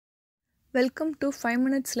Welcome to 5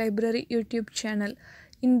 Minutes Library YouTube channel.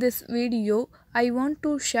 In this video, I want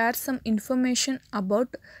to share some information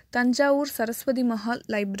about Tanjavur Saraswathimahal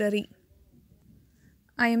Library.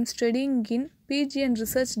 I am studying in PG and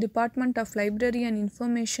Research Department of Library and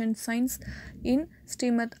Information Science in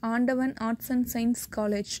Srimad Andavan Arts and Science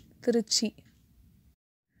College, Trichy.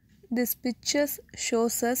 This picture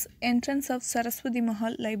shows us entrance of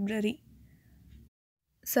Saraswathimahal Library.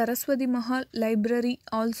 Saraswathimahal Library,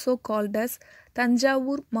 also called as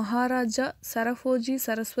Tanjavur Maharaja Sarafoji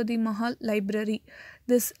Saraswathimahal Library.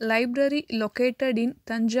 This library located in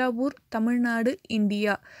Tanjavur, Tamil Nadu,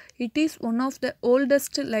 India. It is one of the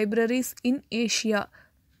oldest libraries in Asia.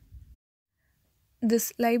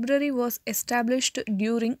 This library was established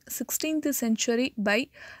during 16th century by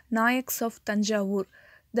Nayaks of Tanjavur.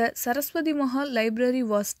 The Saraswathimahal Library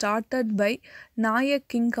was started by Nayak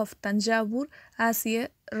King of Tanjavur as a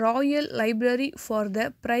royal library for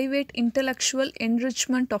the private intellectual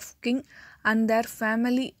enrichment of king and their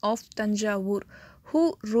family of Tanjavur,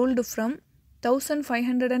 who ruled from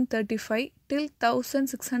 1535 till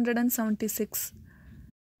 1676.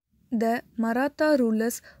 The Maratha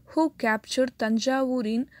rulers who captured Tanjavur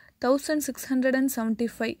in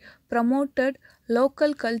 1675 promoted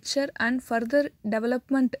local culture and further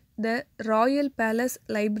development the Royal Palace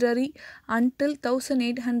Library until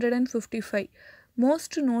 1855.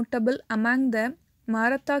 Most notable among the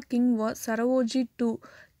Maratha king was Saravoji II,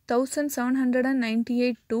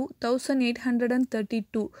 1798 to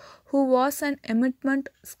 1832, who was an eminent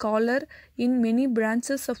scholar in many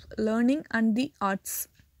branches of learning and the arts.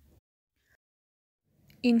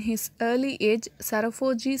 In his early age,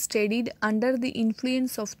 Saravoji studied under the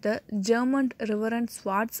influence of the German Reverend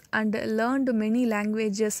Swartz and learned many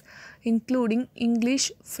languages, including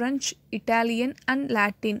English, French, Italian, and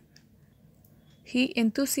Latin. He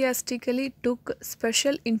enthusiastically took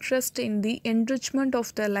special interest in the enrichment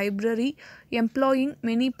of the library, employing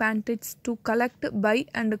many pandites to collect, buy,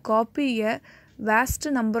 and copy a vast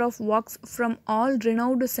number of works from all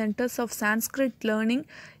renowned centers of Sanskrit learning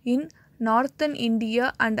in northern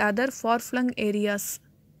India and other far-flung areas.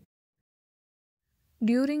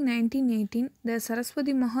 During 1918, the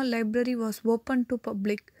Saraswathimahal Library was opened to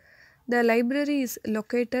public. The library is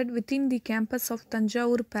located within the campus of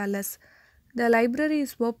Tanjavur Palace. The library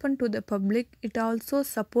is open to the public. It also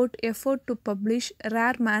supports effort to publish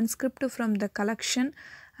rare manuscript from the collection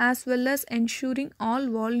as well as ensuring all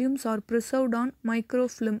volumes are preserved on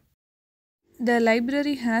microfilm. The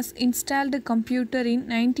library has installed a computer in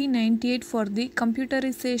 1998 for the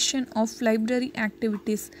computerization of library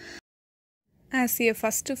activities. As a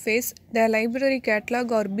first phase, the library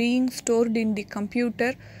catalog are being stored in the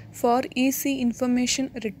computer for easy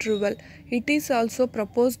information retrieval. It is also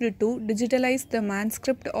proposed to digitalize the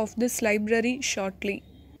manuscript of this library shortly.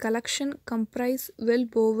 Collection comprises well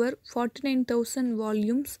over 49,000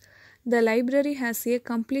 volumes. The library has a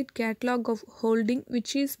complete catalogue of holding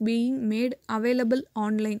which is being made available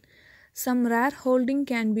online. Some rare holding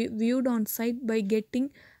can be viewed on site by getting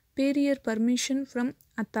prior permission from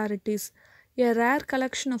authorities. A rare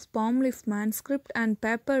collection of palm leaf manuscript and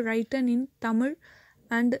paper written in Tamil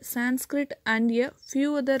and Sanskrit and a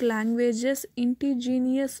few other languages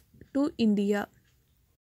indigenous to India.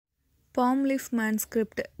 Palm leaf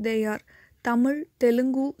manuscript, they are Tamil,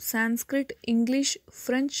 Telugu, Sanskrit, English,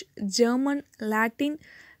 French, German, Latin.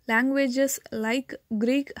 Languages like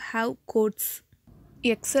Greek have quotes.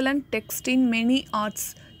 Excellent text in many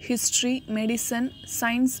arts: history, medicine,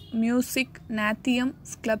 science, music, natyam,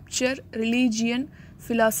 sculpture, religion,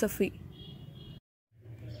 philosophy.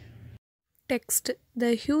 Text.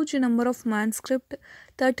 The huge number of manuscript,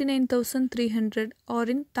 39,300, are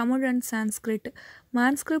in Tamil and Sanskrit.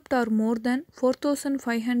 Manuscript are more than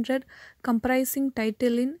 4,500, comprising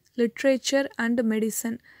title in literature and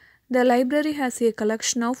medicine. The library has a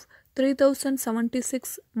collection of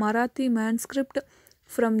 3,076 Marathi manuscript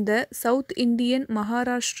from the South Indian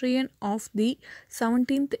Maharashtrian of the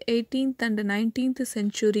 17th, 18th and 19th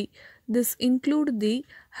century. This includes the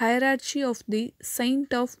hierarchy of the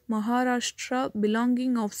Saint of Maharashtra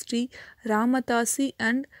belonging of Sri Ramadasi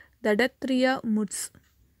and Dattatriya Muts.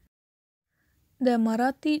 The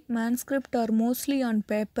Marathi manuscript are mostly on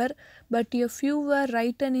paper, but a few were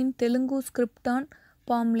written in Telugu script on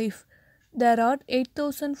palm leaf. There are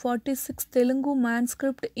 8,046 Telugu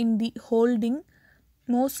manuscript in the holding,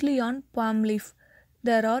 mostly on palm leaf.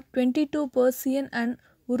 There are 22 Persian and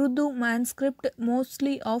Urdu manuscript,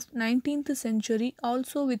 mostly of 19th century,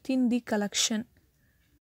 also within the collection.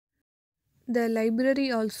 The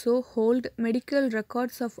library also holds medical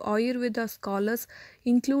records of Ayurveda scholars,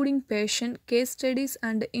 including patient case studies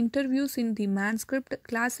and interviews in the manuscript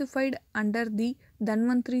classified under the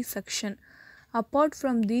Dhanvantari section. Apart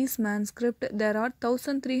from these manuscripts, there are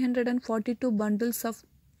 1342 bundles of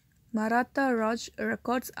Maratha Raj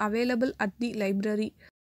records available at the library.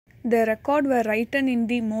 The records were written in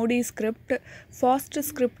the Modi script, fast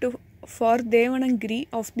script for Devanagari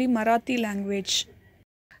of the Marathi language.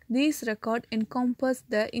 These records encompass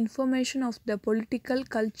the information of the political,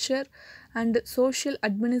 culture, and social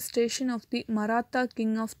administration of the Maratha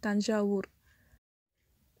king of Tanjavur.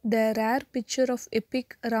 The rare picture of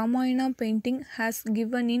epic Ramayana painting has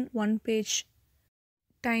given in one page.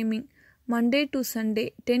 Timing: Monday to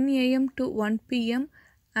Sunday 10 am to 1 pm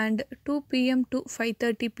and 2 pm to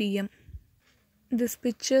 5:30 pm. This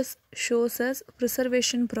picture shows us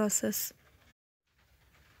preservation process.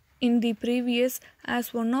 In the previous,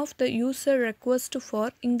 as one of the user request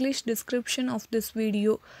for English description of this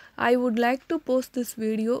video, I would like to post this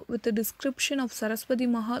video with a description of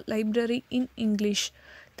Saraswathimahal library in English.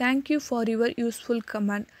 Thank you for your useful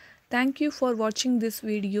comment. Thank you for watching this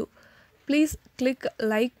video. Please click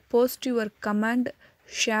like, post your comment,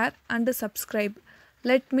 share and subscribe.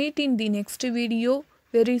 Let's meet in the next video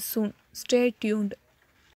very soon. Stay tuned.